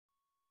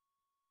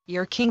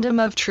Your Kingdom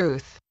of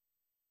Truth.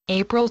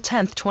 April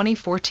 10,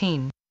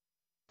 2014.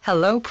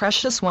 Hello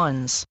precious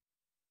ones.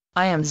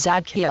 I am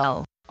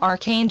Zadkiel,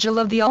 Archangel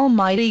of the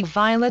Almighty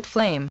Violet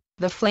Flame,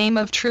 the flame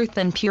of truth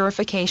and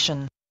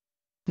purification.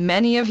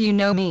 Many of you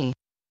know me.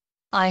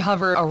 I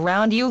hover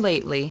around you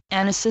lately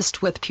and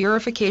assist with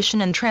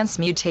purification and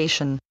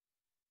transmutation.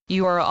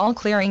 You are all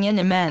clearing in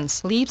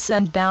immense leaps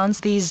and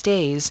bounds these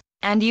days,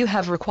 and you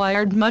have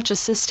required much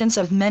assistance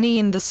of many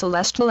in the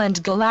celestial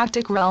and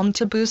galactic realm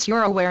to boost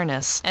your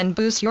awareness and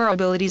boost your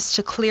abilities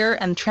to clear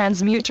and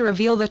transmute to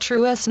reveal the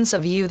true essence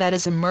of you that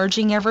is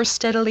emerging ever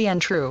steadily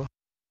and true.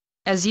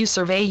 As you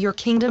survey your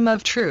kingdom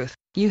of truth,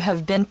 you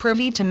have been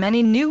privy to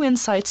many new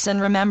insights and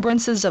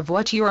remembrances of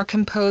what you are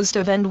composed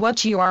of and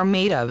what you are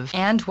made of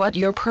and what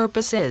your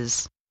purpose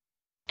is.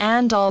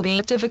 And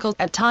albeit difficult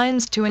at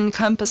times to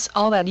encompass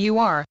all that you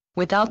are,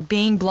 without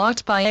being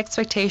blocked by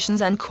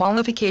expectations and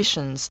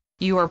qualifications,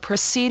 you are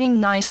proceeding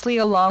nicely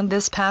along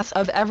this path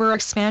of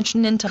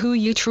ever-expansion into who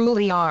you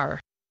truly are.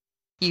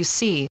 You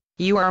see,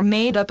 you are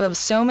made up of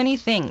so many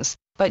things,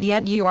 but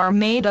yet you are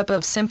made up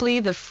of simply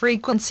the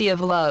frequency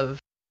of love.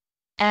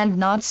 And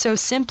not so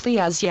simply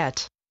as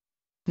yet.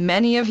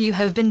 Many of you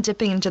have been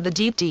dipping into the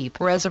deep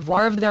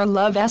reservoir of their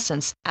love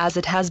essence, as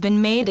it has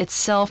been made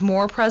itself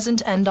more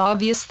present and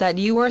obvious that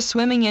you are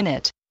swimming in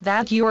it,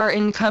 that you are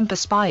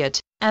encompassed by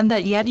it, and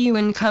that yet you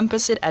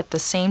encompass it at the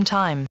same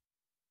time.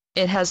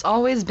 It has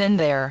always been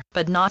there,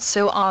 but not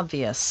so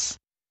obvious.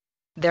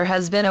 There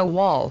has been a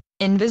wall,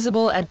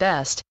 invisible at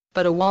best,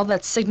 but a wall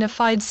that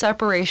signified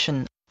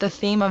separation, the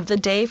theme of the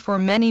day for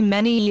many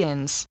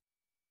eons.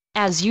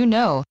 As you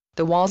know,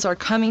 the walls are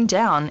coming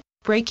down,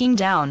 breaking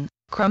down,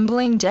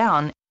 crumbling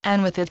down,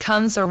 and with it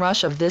comes a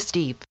rush of this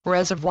deep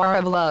reservoir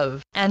of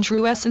love and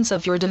true essence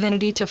of your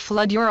divinity to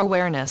flood your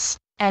awareness,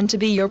 and to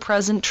be your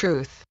present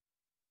truth.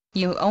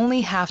 You only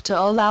have to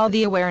allow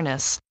the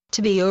awareness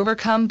to be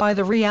overcome by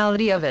the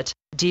reality of it,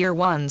 dear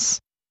ones.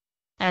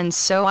 And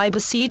so I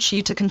beseech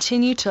you to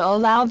continue to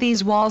allow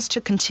these walls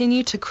to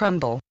continue to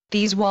crumble,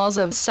 these walls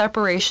of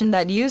separation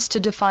that used to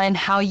define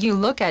how you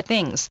look at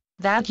things,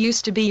 that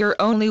used to be your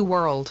only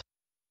world.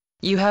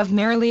 You have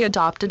merely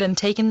adopted and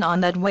taken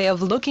on that way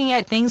of looking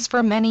at things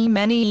for many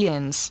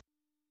eons.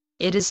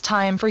 It is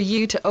time for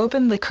you to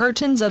open the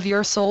curtains of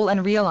your soul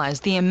and realize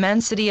the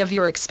immensity of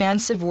your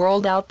expansive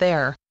world out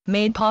there,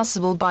 made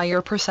possible by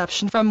your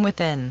perception from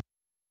within.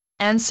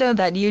 And so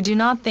that you do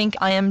not think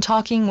I am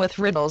talking with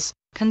riddles,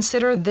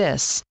 consider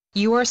this: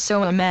 you are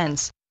so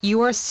immense,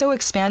 you are so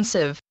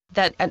expansive,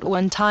 that at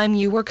one time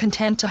you were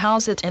content to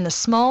house it in a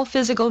small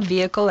physical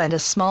vehicle and a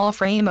small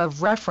frame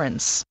of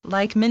reference,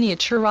 like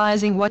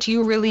miniaturizing what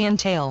you really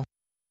entail.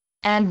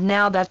 And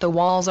now that the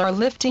walls are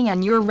lifting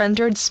and your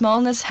rendered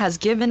smallness has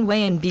given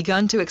way and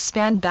begun to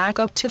expand back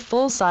up to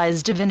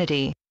full-size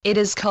divinity, it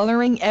is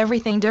coloring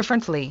everything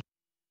differently.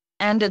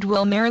 And it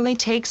will merely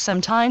take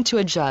some time to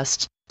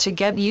adjust, to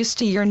get used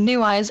to your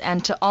new eyes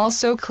and to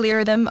also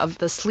clear them of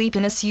the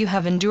sleepiness you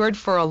have endured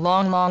for a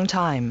long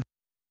time.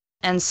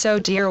 And so,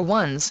 dear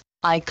ones,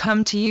 I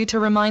come to you to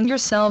remind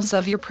yourselves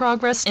of your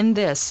progress in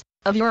this,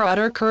 of your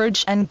utter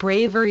courage and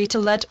bravery to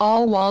let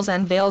all walls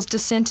and veils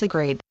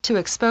disintegrate, to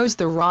expose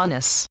the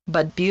rawness,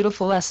 but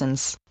beautiful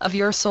essence, of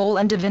your soul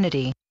and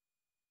divinity.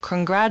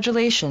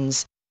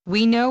 Congratulations,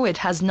 we know it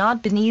has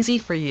not been easy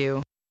for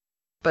you.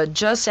 But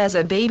just as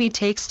a baby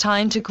takes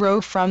time to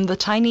grow from the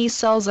tiny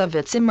cells of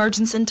its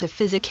emergence into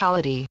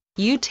physicality,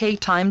 you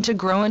take time to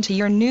grow into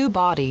your new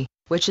body,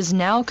 which is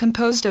now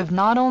composed of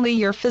not only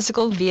your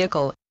physical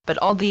vehicle, but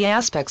all the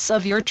aspects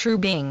of your true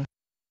being.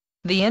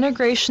 The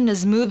integration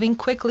is moving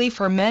quickly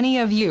for many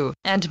of you,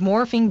 and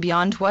morphing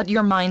beyond what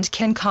your mind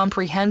can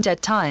comprehend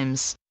at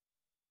times.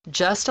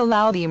 Just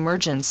allow the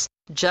emergence,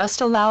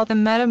 just allow the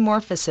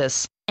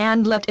metamorphosis,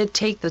 and let it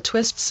take the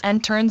twists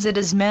and turns it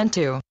is meant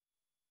to.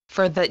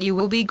 For that you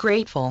will be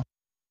grateful.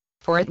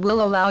 For it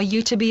will allow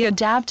you to be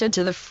adapted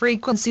to the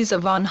frequencies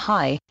of on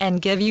high,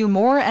 and give you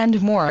more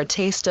and more a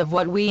taste of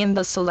what we in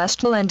the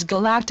celestial and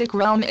galactic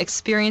realm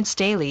experience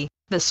daily,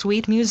 the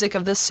sweet music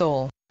of the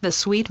soul, the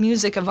sweet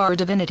music of our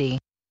divinity.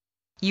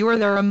 You are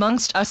there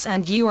amongst us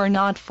and you are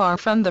not far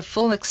from the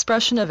full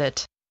expression of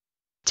it.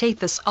 Take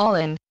this all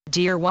in,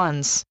 dear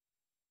ones.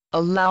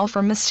 Allow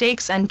for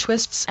mistakes and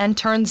twists and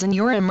turns in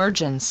your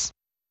emergence.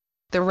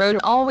 The road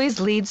always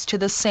leads to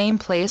the same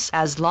place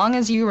as long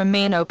as you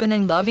remain open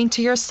and loving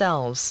to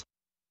yourselves.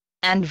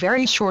 And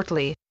very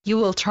shortly, you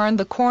will turn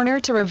the corner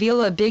to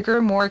reveal a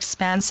bigger, more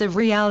expansive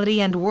reality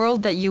and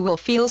world that you will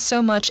feel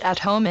so much at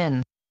home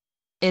in.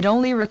 It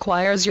only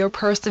requires your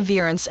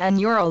perseverance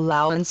and your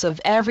allowance of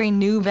every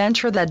new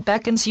venture that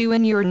beckons you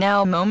in your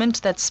now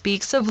moment that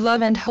speaks of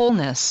love and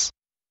wholeness.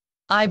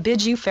 I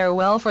bid you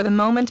farewell for the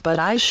moment, but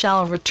I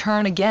shall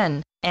return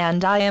again,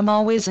 and I am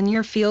always in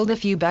your field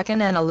if you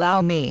beckon and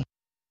allow me.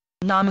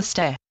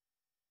 Namaste.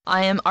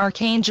 I am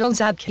Archangel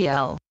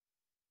Zadkiel.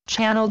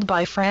 Channeled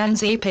by Fran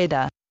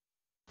Zapata.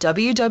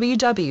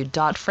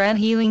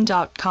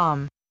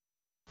 www.franhealing.com.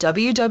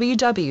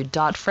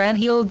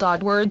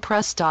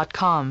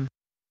 www.franheal.wordpress.com.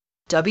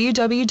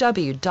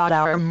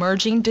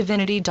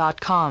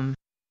 www.ouremergingdivinity.com.